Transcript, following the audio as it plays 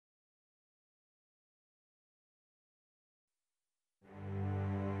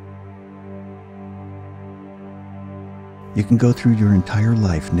You can go through your entire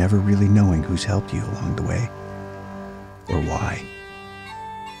life never really knowing who's helped you along the way, or why.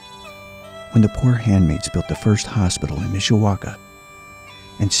 When the poor handmaids built the first hospital in Mishawaka,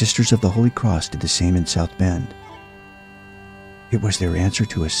 and Sisters of the Holy Cross did the same in South Bend, it was their answer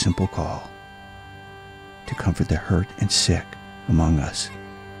to a simple call, to comfort the hurt and sick among us.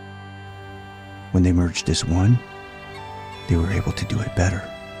 When they merged as one, they were able to do it better.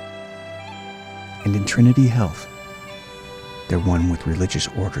 And in Trinity Health, they're one with religious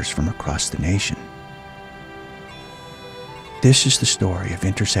orders from across the nation. This is the story of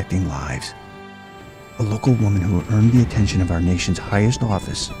intersecting lives. A local woman who earned the attention of our nation's highest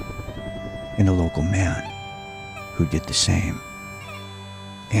office, and a local man who did the same,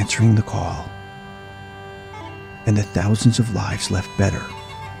 answering the call, and the thousands of lives left better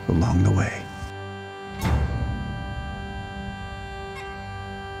along the way.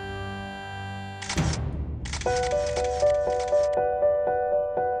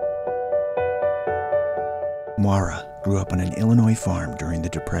 Maura grew up on an Illinois farm during the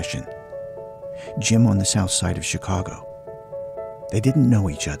Depression. Jim on the south side of Chicago. They didn't know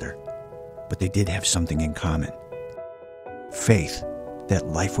each other, but they did have something in common. Faith that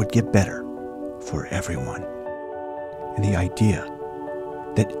life would get better for everyone. And the idea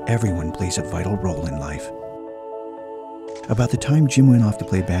that everyone plays a vital role in life. About the time Jim went off to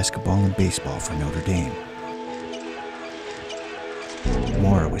play basketball and baseball for Notre Dame,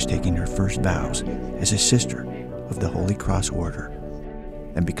 Maura was taking her first vows as a sister of the Holy Cross Order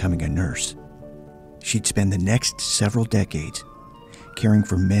and becoming a nurse. She'd spend the next several decades caring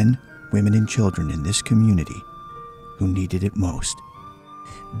for men, women, and children in this community who needed it most,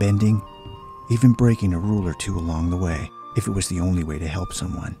 bending, even breaking a rule or two along the way if it was the only way to help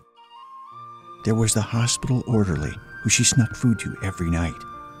someone. There was the hospital orderly who she snuck food to every night,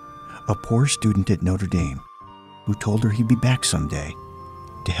 a poor student at Notre Dame who told her he'd be back someday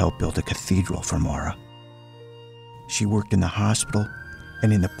to help build a cathedral for Maura. She worked in the hospital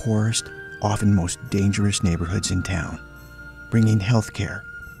and in the poorest, often most dangerous neighborhoods in town, bringing health care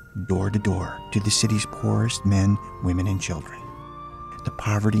door to door to the city's poorest men, women, and children. The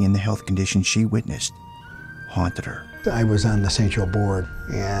poverty and the health conditions she witnessed haunted her. I was on the St. Joe board,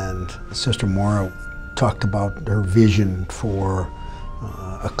 and Sister Maura talked about her vision for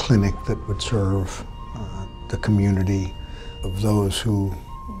a clinic that would serve the community of those who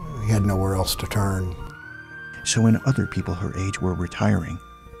had nowhere else to turn. So when other people her age were retiring,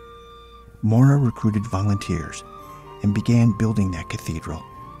 Maura recruited volunteers and began building that cathedral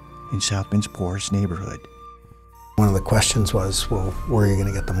in South Bend's poorest neighborhood. One of the questions was, well, where are you going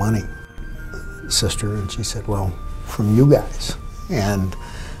to get the money, sister? And she said, well, from you guys. And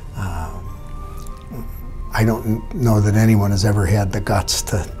I don't know that anyone has ever had the guts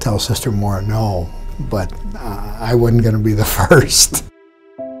to tell Sister Maura no, but I wasn't going to be the first.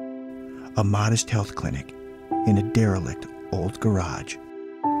 A modest health clinic in a derelict old garage.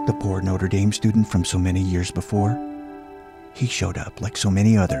 The poor Notre Dame student from so many years before, he showed up like so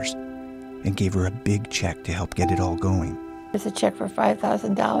many others and gave her a big check to help get it all going. There's a check for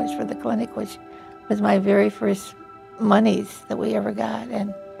 $5,000 for the clinic, which was my very first monies that we ever got,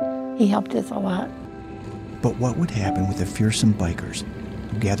 and he helped us a lot. But what would happen with the fearsome bikers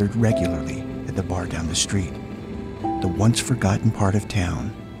who gathered regularly at the bar down the street? The once forgotten part of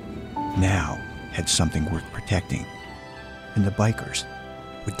town now had something worth protecting, and the bikers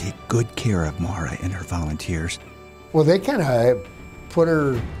would take good care of Maura and her volunteers. Well, they kind of put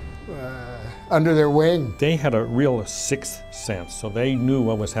her under their wing. They had a real sixth sense, so they knew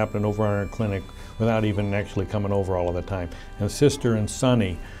what was happening over in our clinic without even actually coming over all of the time. And Sister and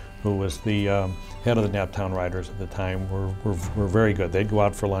Sonny, who was the head of the Naptown Riders at the time, were very good. They'd go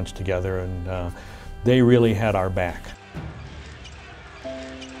out for lunch together, and they really had our back.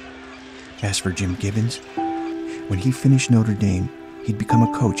 As for Jim Gibbons, when he finished Notre Dame, he'd become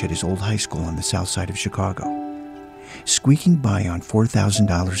a coach at his old high school on the south side of Chicago. Squeaking by on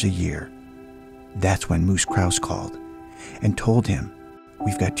 $4,000 a year, that's when Moose Krause called and told him,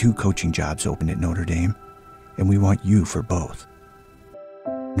 "We've got 2 coaching jobs open at Notre Dame, and we want you for both."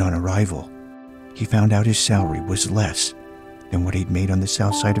 And on arrival, he found out his salary was less than what he'd made on the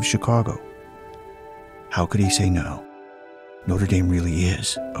south side of Chicago. How could he say no? Notre Dame really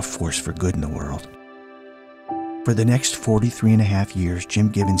is a force for good in the world. For the next 43 and a half years, Jim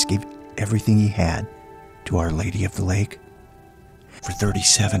Gibbons gave everything he had to Our Lady of the Lake. For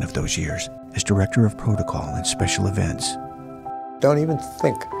 37 of those years, as Director of Protocol and Special Events. Don't even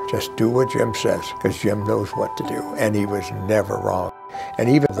think, just do what Jim says, because Jim knows what to do, and he was never wrong. And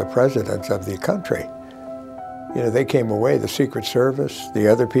even the presidents of the country You know, they came away, the Secret Service, the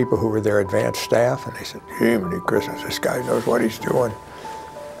other people who were their advanced staff, and they said, "Jiminy Christmas, this guy knows what he's doing."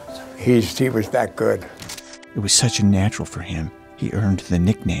 He was that good. It was such a natural for him, he earned the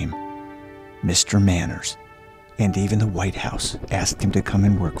nickname Mr. Manners. And even the White House asked him to come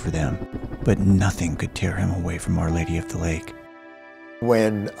and work for them. But nothing could tear him away from Our Lady of the Lake.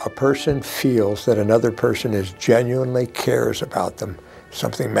 When a person feels that another person genuinely cares about them,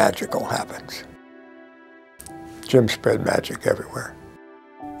 something magical happens. Jim spread magic everywhere.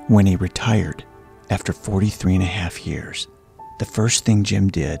 When he retired, after 43 and a half years, the first thing Jim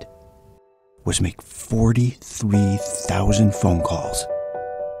did was make 43,000 phone calls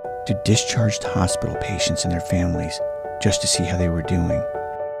to discharged hospital patients and their families just to see how they were doing.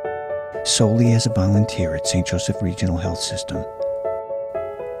 Solely as a volunteer at St. Joseph Regional Health System.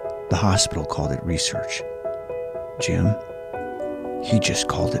 The hospital called it research. Jim, he just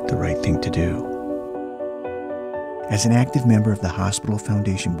called it the right thing to do. As an active member of the Hospital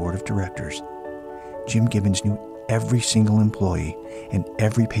Foundation Board of Directors, Jim Gibbons knew every single employee and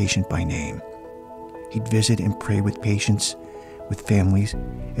every patient by name. He'd visit and pray with patients, with families,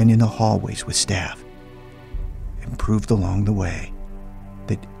 and in the hallways with staff, and proved along the way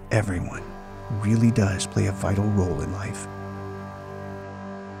that everyone really does play a vital role in life.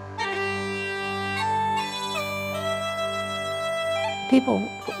 People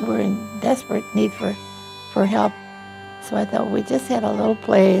were in desperate need for help, so I thought we just had a little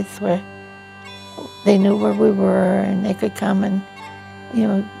place where they knew where we were and they could come and,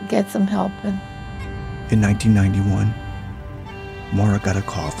 get some help. And in 1991, Maura got a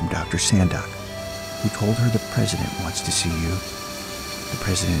call from Dr. Sandock, who told her the president wants to see you, the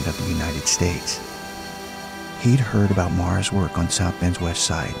president of the United States. He'd heard about Maura's work on South Bend's west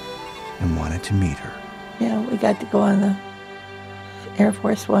side and wanted to meet her. We got to go on the Air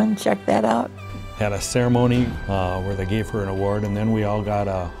Force One, check that out. Had a ceremony where they gave her an award, and then we all got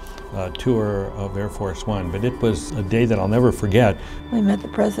a tour of Air Force One. But it was a day that I'll never forget. We met the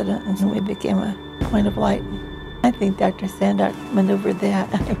president and we became a point of light. I think Dr. Sandock maneuvered that.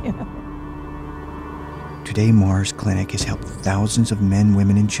 Today, Maura's clinic has helped thousands of men,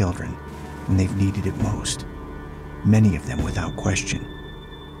 women, and children when they've needed it most. Many of them without question.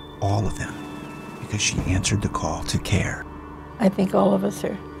 All of them because she answered the call to care. I think all of us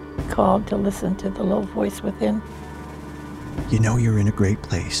are called to listen to the low voice within. You know you're in a great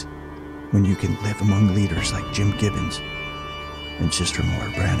place when you can live among leaders like Jim Gibbons and Sister Maura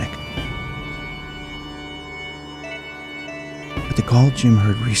Brannick. But the call Jim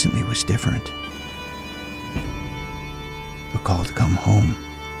heard recently was different. A call to come home.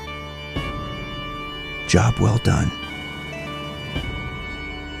 Job well done.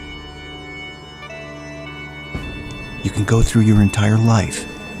 You can go through your entire life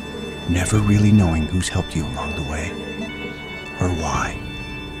never really knowing who's helped you along the way or why.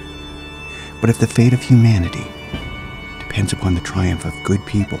 But if the fate of humanity depends upon the triumph of good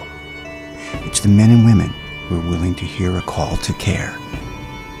people, it's the men and women who are willing to hear a call to care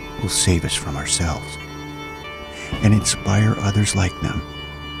who will save us from ourselves and inspire others like them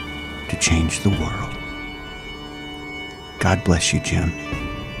to change the world. God bless you, Jim.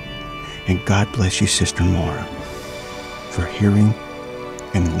 And God bless you, Sister Maura, for hearing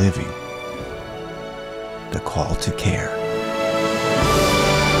and living the call to care.